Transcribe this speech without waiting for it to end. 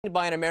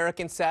by an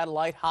American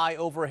satellite high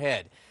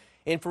overhead.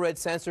 Infrared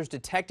sensors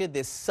detected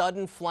this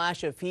sudden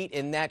flash of heat,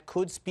 and that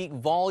could speak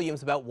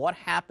volumes about what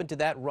happened to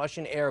that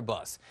Russian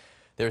Airbus.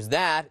 There's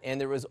that,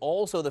 and there is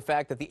also the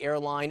fact that the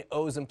airline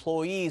owes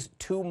employees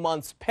 2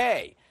 months'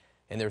 pay.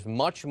 And there's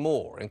much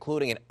more,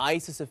 including an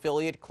ISIS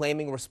affiliate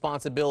claiming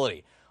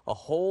responsibility. A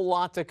whole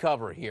lot to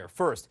cover here.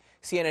 First,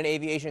 CNN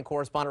aviation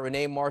correspondent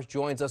Renee Marsh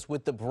joins us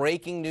with the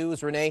breaking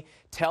news. Renee,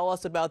 tell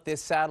us about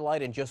this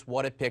satellite and just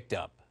what it picked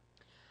up.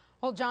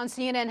 Well, John,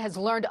 CNN has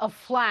learned a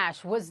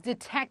flash was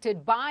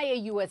detected by a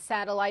U.S.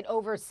 satellite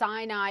over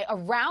Sinai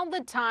around the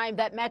time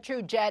that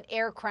Metrojet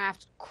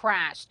aircraft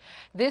crashed.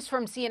 This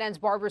from CNN's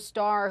Barbara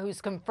Starr,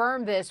 who's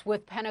confirmed this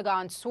with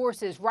Pentagon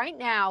sources. Right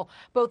now,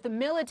 both the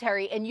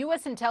military and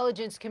U.S.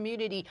 intelligence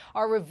community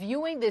are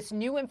reviewing this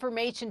new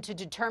information to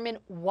determine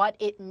what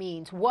it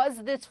means.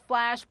 Was this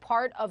flash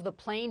part of the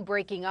plane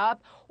breaking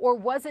up, or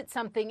was it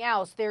something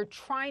else? They're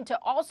trying to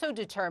also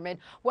determine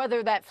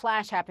whether that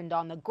flash happened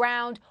on the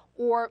ground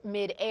or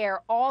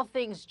mid-air. All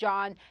things,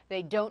 John,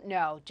 they don't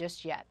know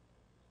just yet.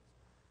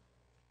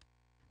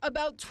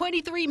 About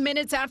 23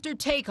 minutes after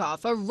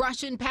takeoff, a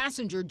Russian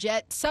passenger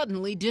jet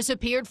suddenly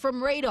disappeared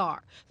from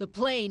radar. The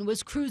plane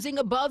was cruising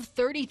above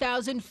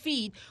 30,000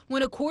 feet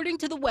when, according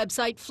to the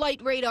website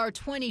Flight Radar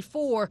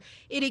 24,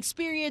 it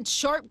experienced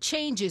sharp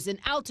changes in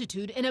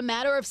altitude in a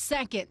matter of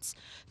seconds.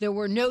 There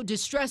were no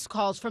distress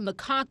calls from the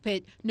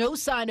cockpit, no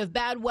sign of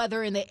bad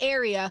weather in the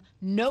area,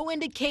 no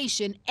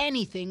indication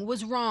anything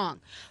was wrong.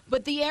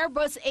 But the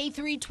Airbus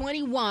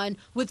A321,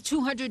 with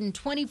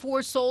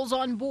 224 souls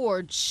on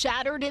board,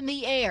 shattered in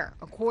the air,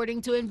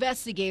 according to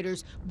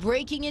investigators,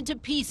 breaking into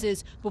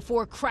pieces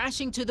before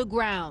crashing to the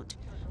ground.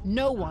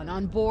 No one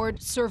on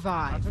board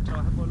survived.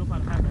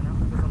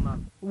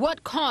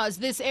 What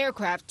caused this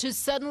aircraft to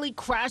suddenly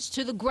crash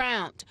to the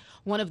ground?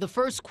 One of the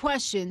first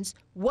questions,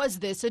 was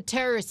this a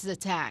terrorist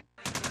attack?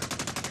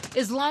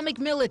 Islamic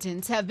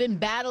militants have been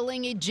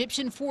battling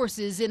Egyptian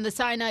forces in the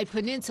Sinai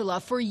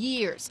Peninsula for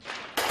years.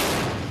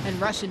 And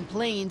Russian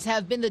planes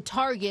have been the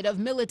target of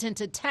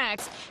militant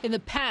attacks in the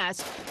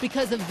past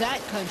because of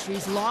that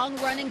country's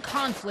long-running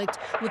conflict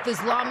with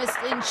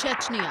Islamists in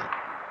Chechnya.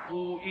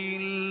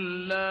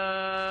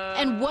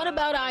 And what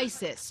about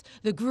ISIS?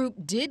 The group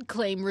did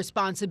claim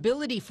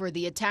responsibility for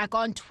the attack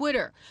on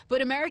Twitter,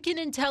 but American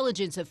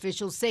intelligence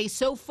officials say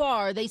so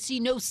far they see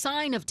no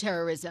sign of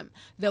terrorism,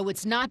 though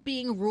it's not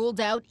being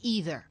ruled out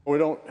either. We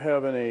don't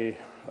have any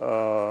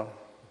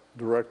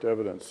direct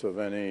evidence of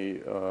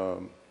any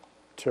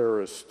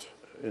terrorist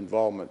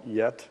involvement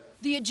yet.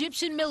 The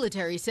Egyptian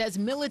military says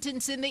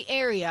militants in the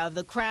area of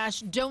the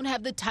crash don't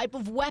have the type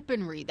of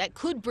weaponry that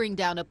could bring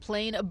down a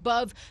plane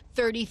above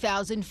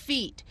 30,000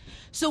 feet.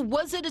 So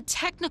was it a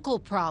technical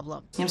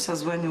problem?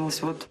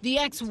 The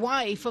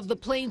ex-wife of the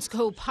plane's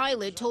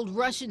co-pilot told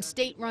Russian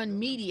state-run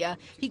media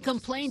he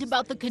complained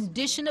about the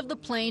condition of the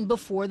plane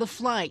before the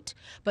flight.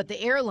 But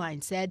the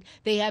airline said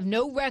they have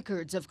no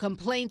records of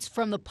complaints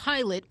from the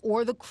pilot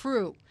or the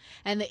crew.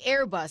 And the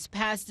Airbus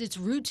passed its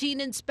routine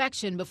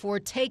inspection before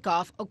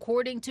takeoff,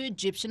 according to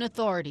Egyptian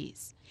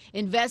authorities.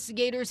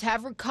 Investigators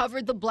have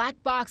recovered the black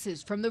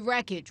boxes from the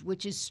wreckage,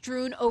 which is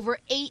strewn over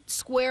 8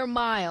 square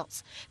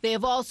miles. They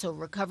have also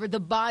recovered the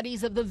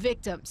bodies of the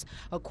victims.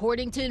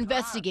 According to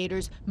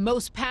investigators,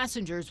 most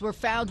passengers were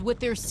found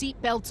with their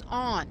seatbelts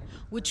on,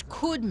 which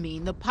could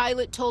mean the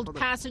pilot told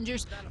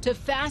passengers to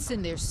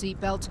fasten their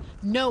seatbelts,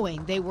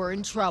 knowing they were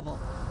in trouble.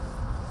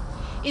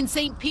 In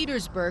St.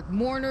 Petersburg,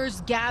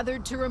 mourners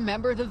gathered to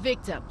remember the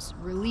victims,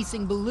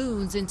 releasing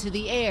balloons into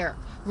the air,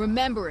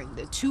 remembering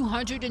the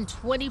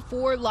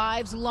 224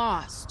 lives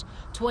lost,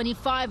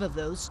 25 of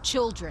those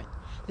children.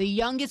 The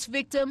youngest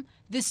victim,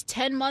 this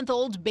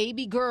 10-month-old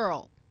baby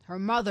girl. Her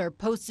mother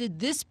posted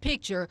this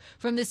picture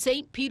from the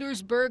St.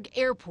 Petersburg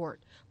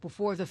airport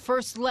before the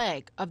first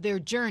leg of their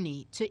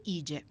journey to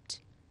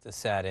Egypt. It's a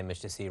sad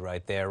image to see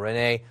right there.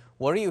 Renee,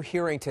 what are you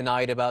hearing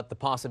tonight about the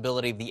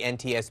possibility of the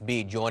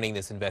NTSB joining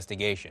this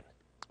investigation?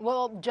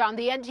 Well, John,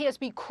 the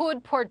NTSB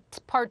could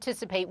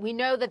participate. We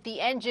know that the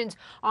engines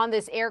on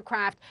this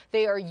aircraft,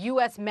 they are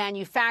U.S.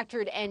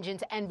 manufactured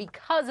engines, and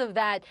because of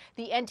that,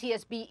 the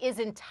NTSB is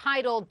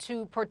entitled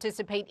to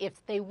participate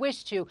if they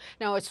wish to.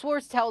 Now, a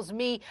source tells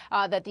me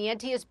that the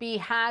NTSB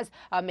has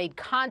made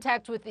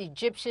contact with the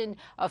Egyptian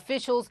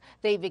officials.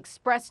 They've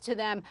expressed to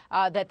them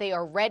that they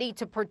are ready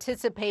to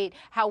participate.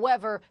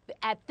 However,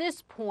 at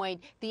this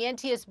point, the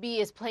NTSB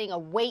is playing a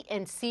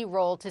wait-and-see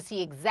role to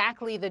see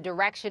exactly the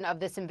direction of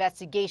this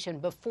investigation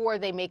before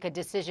they make a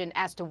decision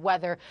as to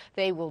whether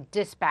they will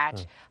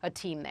dispatch a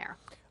team there.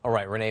 All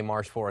right, Renee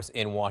Marsh for us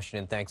in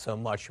Washington. Thanks so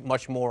much.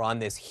 Much more on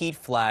this heat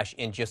flash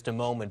in just a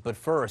moment. But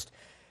first,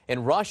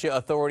 in Russia,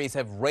 authorities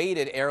have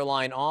raided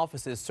airline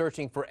offices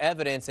searching for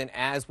evidence. And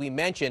as we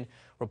mentioned,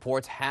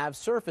 reports have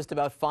surfaced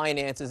about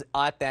finances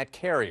at that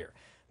carrier.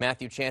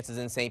 Matthew Chance is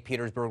in St.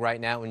 Petersburg right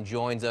now and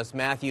joins us.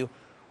 Matthew,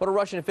 what are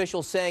Russian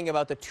officials saying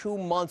about the 2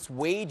 months'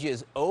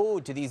 wages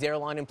owed to these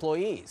airline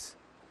employees?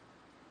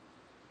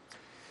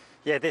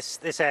 Yeah,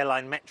 this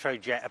airline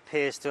Metrojet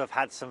appears to have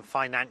had some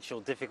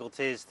financial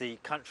difficulties. The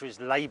country's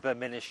Labour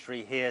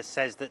Ministry here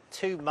says that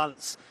 2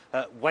 months'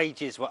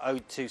 wages were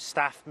owed to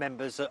staff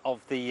members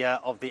of the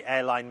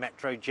airline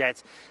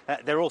Metrojet.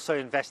 They're also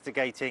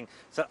investigating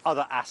some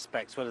other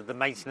aspects, whether the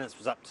maintenance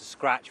was up to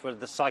scratch, whether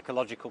the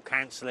psychological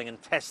counselling and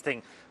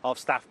testing of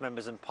staff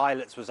members and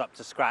pilots was up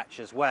to scratch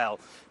as well.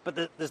 But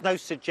there's no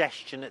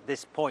suggestion at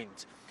this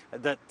point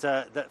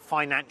that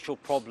financial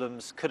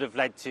problems could have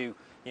led to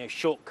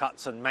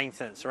shortcuts and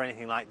maintenance or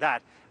anything like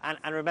that.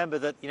 And remember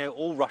that,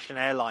 all Russian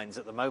airlines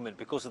at the moment,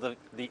 because of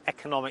the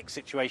economic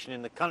situation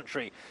in the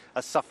country,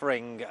 are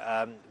suffering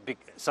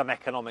some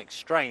economic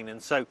strain.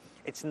 And so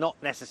it's not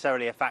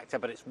necessarily a factor,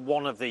 but it's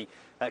one of the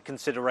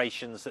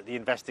considerations that the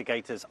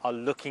investigators are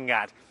looking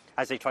at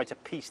as they try to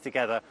piece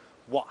together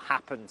what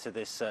happened to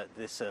this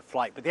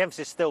flight. But the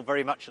emphasis is still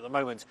very much at the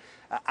moment,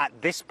 at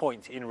this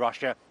point in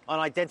Russia, on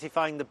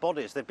identifying the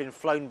bodies. They've been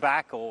flown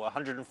back, or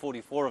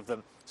 144 of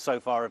them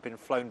so far have been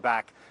flown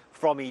back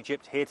from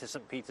Egypt here to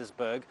St.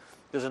 Petersburg.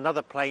 There's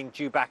another plane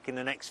due back in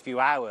the next few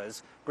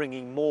hours,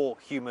 bringing more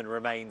human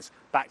remains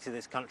back to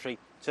this country,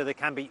 so they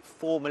can be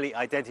formally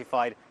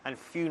identified and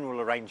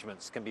funeral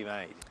arrangements can be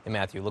made. And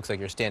Matthew, it looks like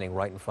you're standing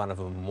right in front of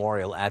a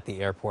memorial at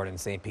the airport in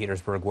St.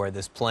 Petersburg where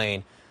this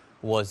plane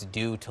was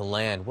due to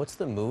land. What's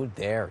the mood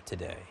there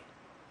today?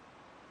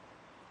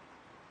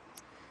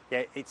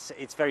 Yeah,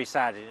 it's very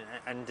sad,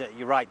 and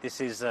you're right.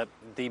 This is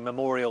the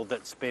memorial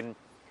that's been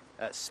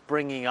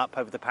springing up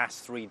over the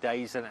past 3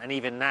 days, and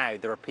even now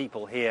there are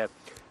people here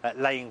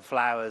laying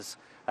flowers,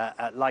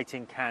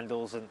 lighting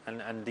candles,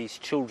 and these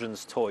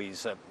children's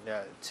toys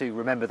to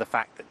remember the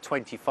fact that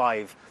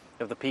 25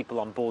 of the people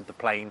on board the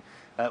plane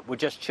were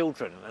just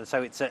children, and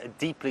so it's a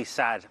deeply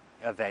sad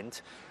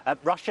event.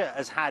 Russia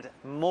has had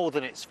more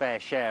than its fair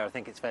share, I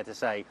think it's fair to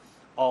say,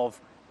 of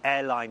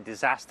airline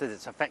disasters.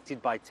 It's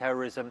affected by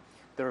terrorism.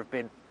 There have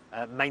been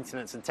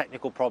maintenance and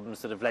technical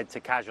problems that have led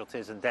to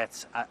casualties and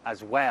deaths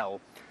as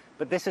well.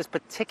 But this has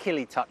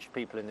particularly touched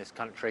people in this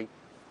country,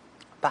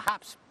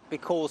 perhaps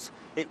because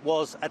it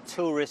was a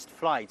tourist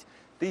flight.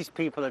 These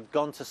people had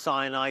gone to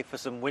Sinai for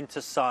some winter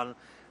sun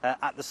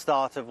at the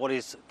start of what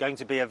is going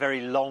to be a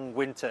very long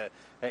winter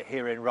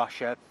here in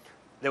Russia.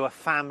 There were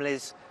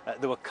families,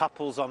 there were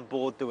couples on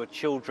board, there were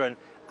children,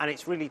 and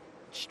it's really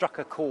struck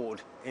a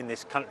chord in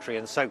this country.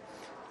 And so,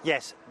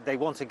 yes, they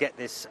want to get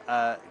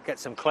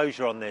some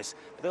closure on this,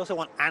 but they also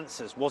want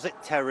answers. Was it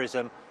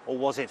terrorism or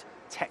was it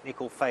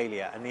technical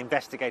failure? And the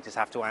investigators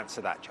have to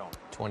answer that, John.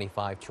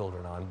 25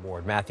 children on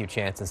board. Matthew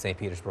Chance in St.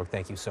 Petersburg,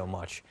 thank you so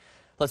much.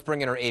 Let's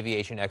bring in our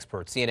aviation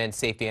expert, CNN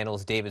safety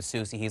analyst David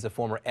Susi. He's a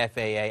former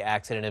FAA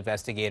accident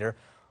investigator.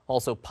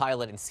 Also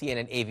pilot and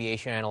CNN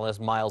aviation analyst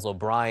Miles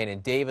O'Brien.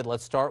 And David,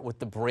 let's start with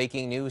the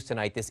breaking news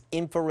tonight. This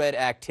infrared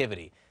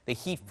activity, the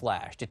heat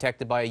flash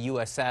detected by a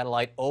U.S.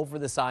 satellite over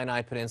the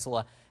Sinai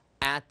Peninsula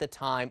at the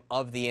time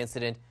of the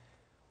incident.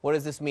 What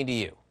does this mean to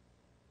you?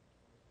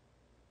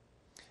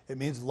 It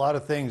means a lot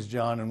of things,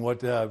 John, and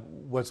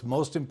what's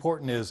most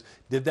important is,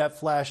 did that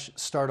flash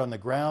start on the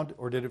ground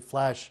or did it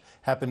flash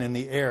happen in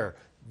the air?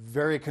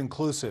 Very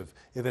conclusive.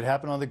 If it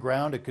happened on the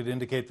ground, it could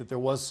indicate that there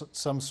was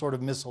some sort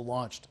of missile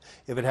launched.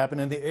 If it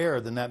happened in the air,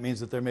 then that means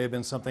that there may have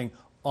been something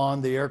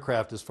on the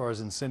aircraft as far as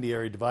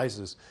incendiary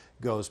devices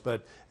goes.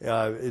 But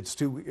it's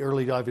too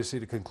early, obviously,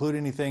 to conclude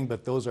anything,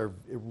 but those are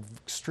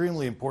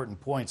extremely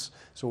important points.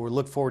 So we'll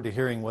look forward to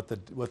hearing what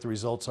the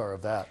results are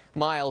of that.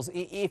 Miles,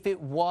 if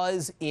it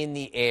was in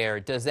the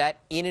air, does that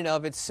in and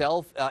of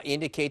itself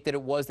indicate that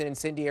it was an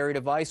incendiary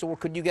device, or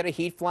could you get a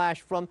heat flash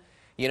from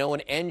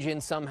an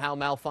engine somehow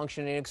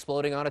malfunctioning and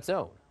exploding on its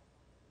own?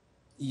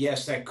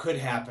 Yes, that could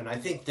happen. I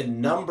think the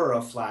number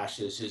of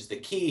flashes is the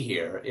key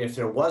here. If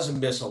there was a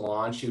missile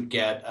launch, you'd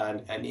get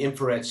an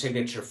infrared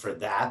signature for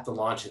that, the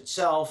launch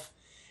itself,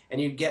 and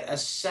you'd get a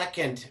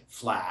second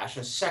flash,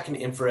 a second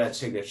infrared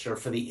signature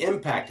for the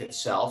impact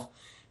itself,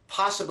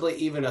 possibly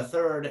even a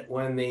third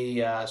when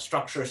the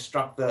structure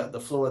struck the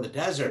floor of the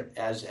desert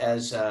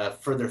as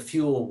further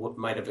fuel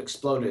might have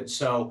exploded.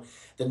 So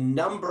the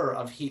number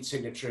of heat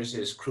signatures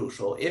is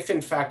crucial. If,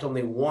 in fact,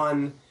 only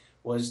one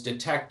was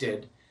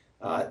detected,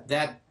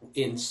 that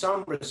in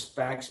some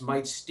respects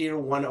might steer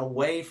one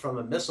away from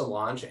a missile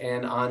launch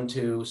and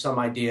onto some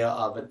idea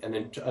of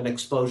an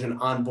explosion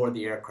on board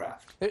the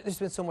aircraft. There's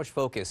been so much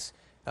focus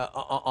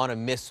on a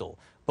missile,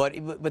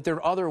 but there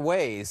are other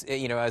ways,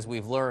 as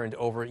we've learned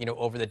over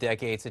the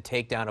decades, to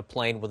take down a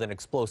plane with an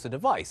explosive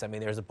device. I mean,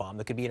 there's a bomb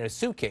that could be in a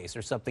suitcase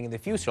or something in the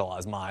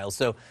fuselage, Miles.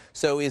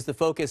 So is the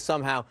focus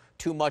somehow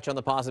too much on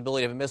the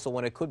possibility of a missile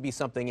when it could be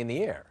something in the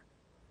air?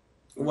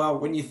 Well,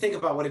 when you think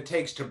about what it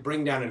takes to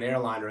bring down an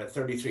airliner at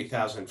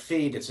 33,000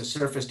 feet, it's a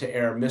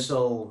surface-to-air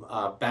missile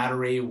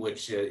battery,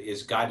 which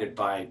is guided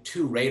by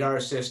 2 radar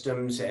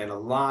systems and a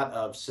lot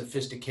of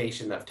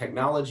sophistication of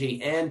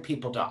technology and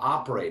people to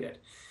operate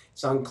it.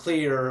 It's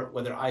unclear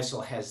whether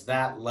ISIL has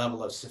that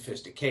level of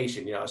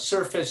sophistication. A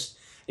surface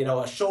You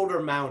know, a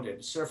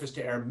shoulder-mounted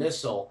surface-to-air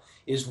missile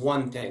is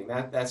one thing.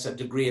 That's a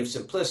degree of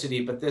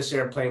simplicity, but this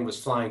airplane was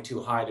flying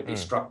too high to be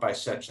struck by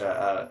such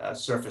a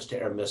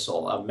surface-to-air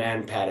missile, a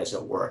man-pad, as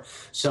it were.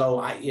 So,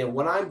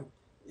 when I'm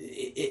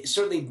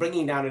certainly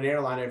bringing down an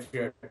airliner if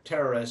you're a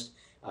terrorist,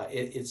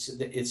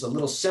 it's a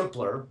little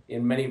simpler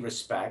in many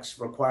respects,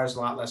 requires a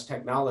lot less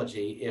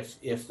technology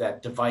if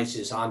that device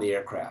is on the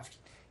aircraft.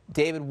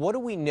 David, what do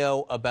we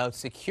know about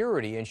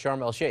security in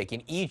Sharm el-Sheikh,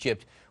 in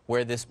Egypt,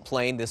 where this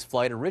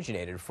flight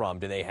originated from?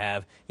 Do they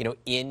have,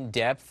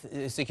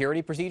 in-depth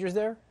security procedures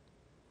there?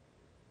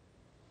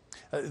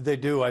 They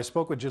do. I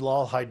spoke with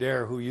Jalal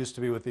Haider, who used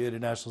to be with the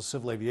International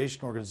Civil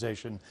Aviation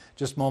Organization,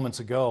 just moments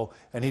ago,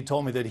 and he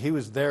told me that he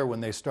was there when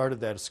they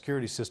started that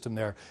security system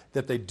there,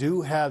 that they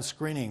do have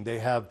screening. They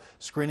have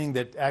screening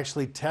that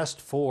actually test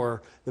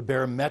for the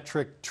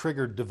barometric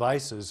triggered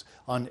devices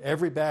on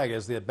every bag.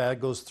 As the bag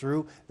goes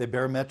through, they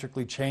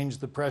barometrically change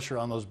the pressure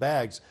on those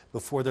bags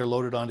before they're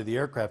loaded onto the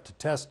aircraft to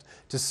test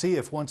to see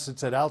if once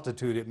it's at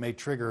altitude it may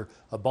trigger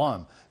a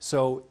bomb.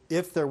 So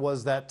if there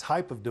was that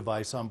type of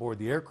device on board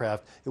the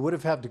aircraft, it would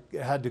have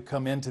had to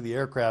come into the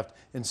aircraft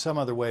in some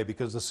other way,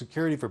 because the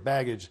security for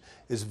baggage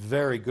is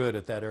very good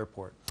at that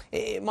airport.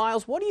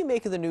 Miles, what do you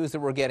make of the news that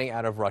we're getting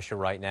out of Russia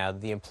right now?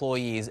 The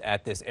employees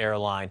at this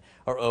airline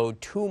are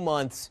owed 2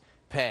 months'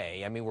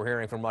 pay. I mean, we're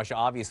hearing from Russia,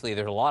 obviously,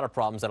 there's a lot of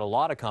problems at a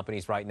lot of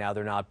companies right now.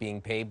 They're not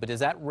being paid. But does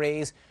that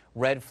raise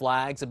red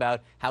flags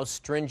about how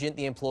stringent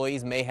the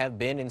employees may have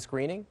been in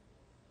screening?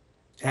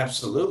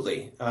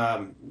 Absolutely.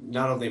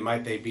 Not only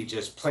might they be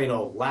just plain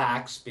old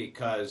lax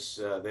because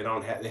they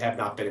have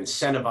not been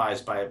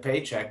incentivized by a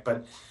paycheck,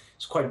 but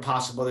it's quite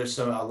possible there's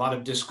a lot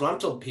of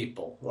disgruntled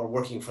people who are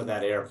working for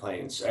that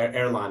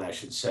airline, I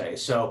should say.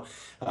 So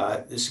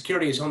the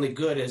security is only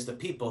good as the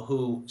people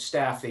who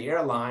staff the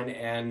airline,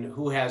 and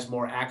who has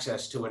more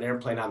access to an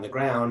airplane on the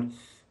ground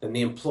than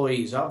the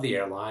employees of the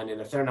airline. And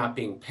if they're not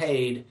being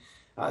paid,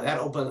 that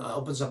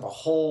opens up a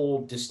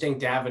whole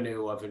distinct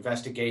avenue of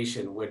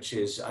investigation, which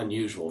is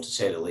unusual, to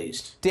say the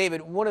least.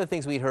 David, one of the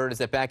things we heard is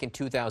that back in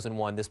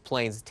 2001, this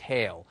plane's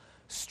tail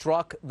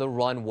struck the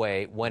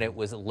runway when it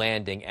was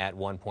landing at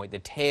one point. The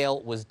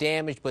tail was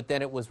damaged, but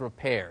then it was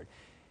repaired.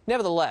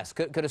 Nevertheless,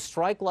 could a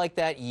strike like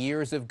that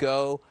years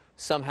ago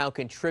somehow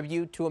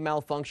contribute to a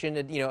malfunction,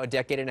 a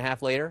decade and a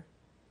half later?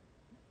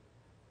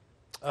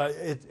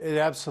 It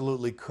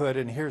absolutely could,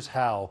 and here's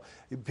how.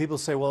 People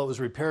say, well, it was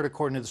repaired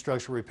according to the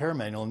structural repair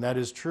manual, and that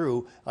is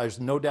true. There's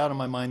no doubt in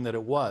my mind that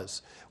it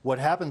was. What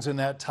happens in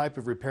that type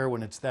of repair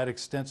when it's that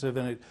extensive,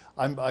 and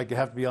I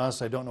have to be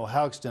honest, I don't know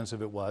how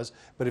extensive it was,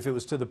 but if it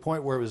was to the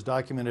point where it was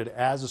documented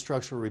as a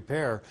structural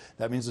repair,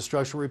 that means the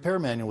structural repair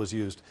manual was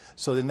used.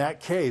 So in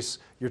that case,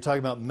 you're talking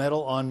about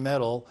metal on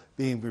metal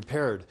being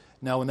repaired.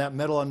 Now, when that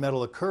metal on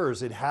metal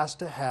occurs, it has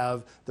to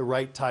have the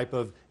right type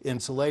of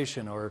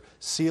insulation or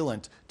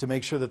sealant to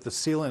make sure that the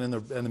sealant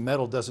and the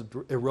metal doesn't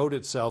erode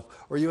itself,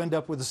 or you end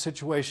up with a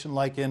situation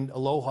like in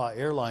Aloha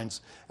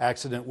Airlines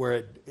accident where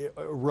it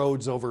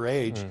erodes over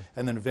age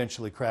and then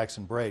eventually cracks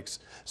and breaks.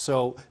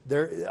 So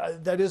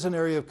that is an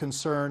area of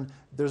concern.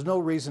 There's no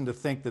reason to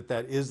think that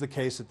that is the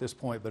case at this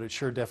point, but it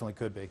sure definitely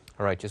could be.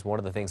 All right, just one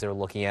of the things they're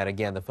looking at,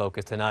 again, the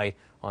focus tonight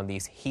on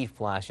these heat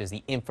flashes,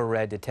 the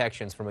infrared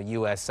detections from a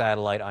U.S.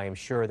 satellite. I am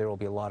sure there will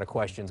be a lot of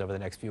questions over the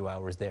next few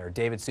hours there.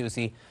 David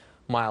Susi,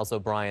 Miles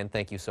O'Brien,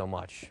 thank you so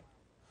much.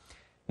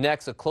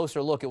 Next, a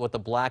closer look at what the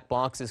black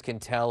boxes can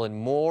tell and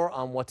more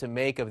on what to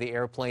make of the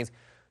airplane's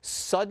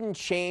sudden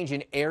change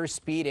in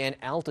airspeed and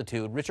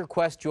altitude. Richard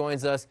Quest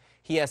joins us.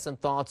 He has some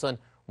thoughts on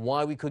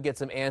why we could get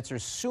some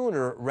answers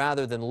sooner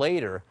rather than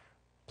later.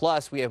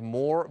 Plus, we have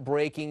more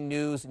breaking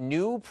news.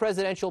 New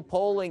presidential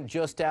polling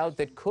just out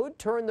that could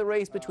turn the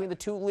race between the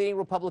two leading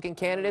Republican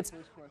candidates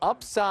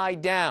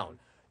upside down.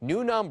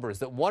 New numbers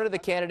that one of the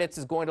candidates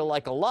is going to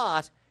like a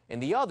lot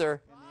and the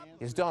other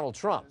is Donald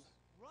Trump.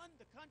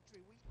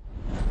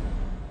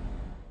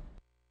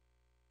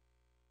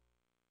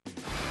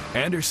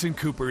 Anderson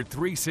Cooper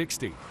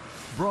 360,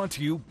 brought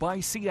to you by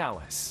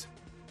Cialis.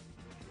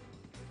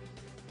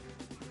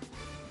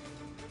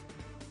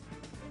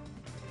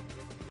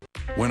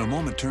 When a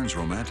moment turns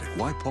romantic,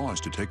 why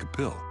pause to take a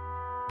pill?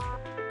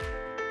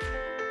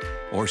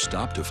 Or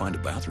stop to find a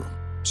bathroom?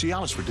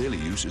 Cialis for daily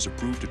use is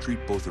approved to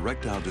treat both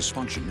erectile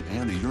dysfunction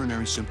and the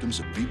urinary symptoms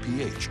of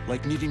BPH,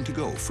 like needing to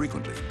go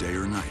frequently, day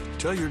or night.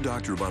 Tell your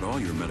doctor about all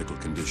your medical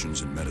conditions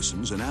and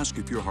medicines and ask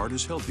if your heart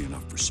is healthy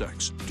enough for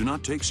sex. Do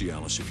not take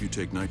Cialis if you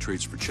take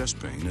nitrates for chest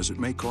pain, as it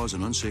may cause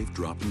an unsafe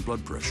drop in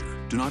blood pressure.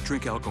 Do not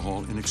drink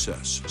alcohol in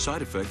excess.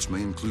 Side effects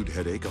may include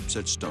headache,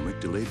 upset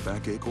stomach, delayed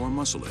backache, or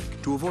muscle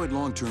ache. To avoid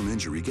long-term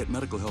injury, get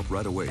medical help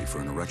right away for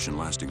an erection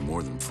lasting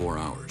more than 4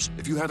 hours.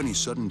 If you have any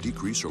sudden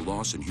decrease or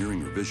loss in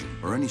hearing or vision,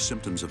 or any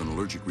symptoms of an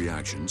allergic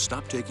reaction,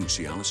 stop taking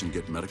Cialis and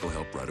get medical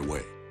help right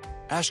away.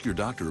 Ask your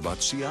doctor about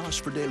Cialis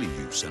for daily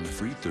use and a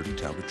free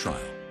 30-tablet trial.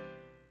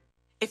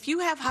 If you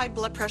have high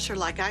blood pressure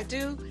like I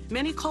do,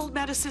 many cold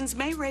medicines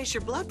may raise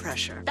your blood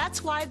pressure.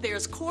 That's why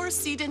there's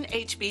Coricidin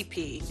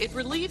HBP. It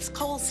relieves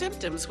cold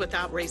symptoms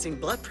without raising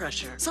blood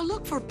pressure. So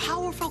look for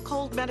powerful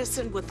cold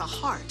medicine with the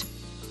heart.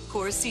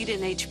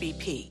 Quercetin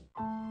HBP.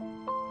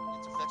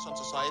 Its effects on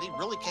society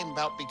really came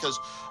about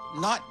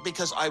not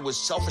because I was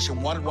selfish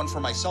and wanted one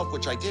for myself,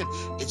 which I did.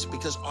 It's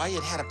because I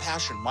had had a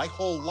passion my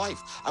whole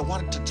life. I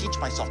wanted to teach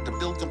myself to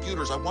build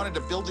computers. I wanted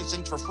to build these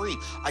things for free.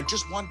 I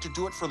just wanted to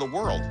do it for the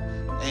world.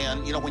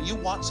 And, you know, when you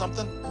want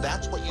something,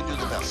 that's what you do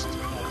the best.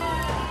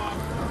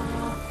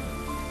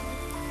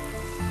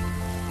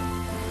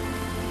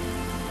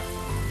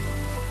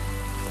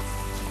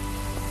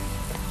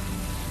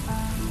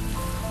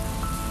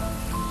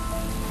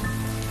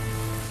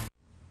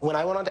 When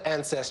I went onto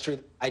Ancestry,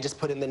 I just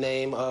put in the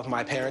name of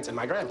my parents and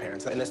my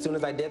grandparents. And as soon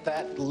as I did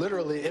that,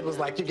 literally, it was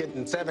like you're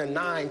getting 7,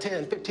 9,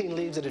 10, 15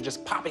 leaves that are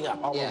just popping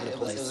up all over the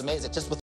place. It was amazing. Just with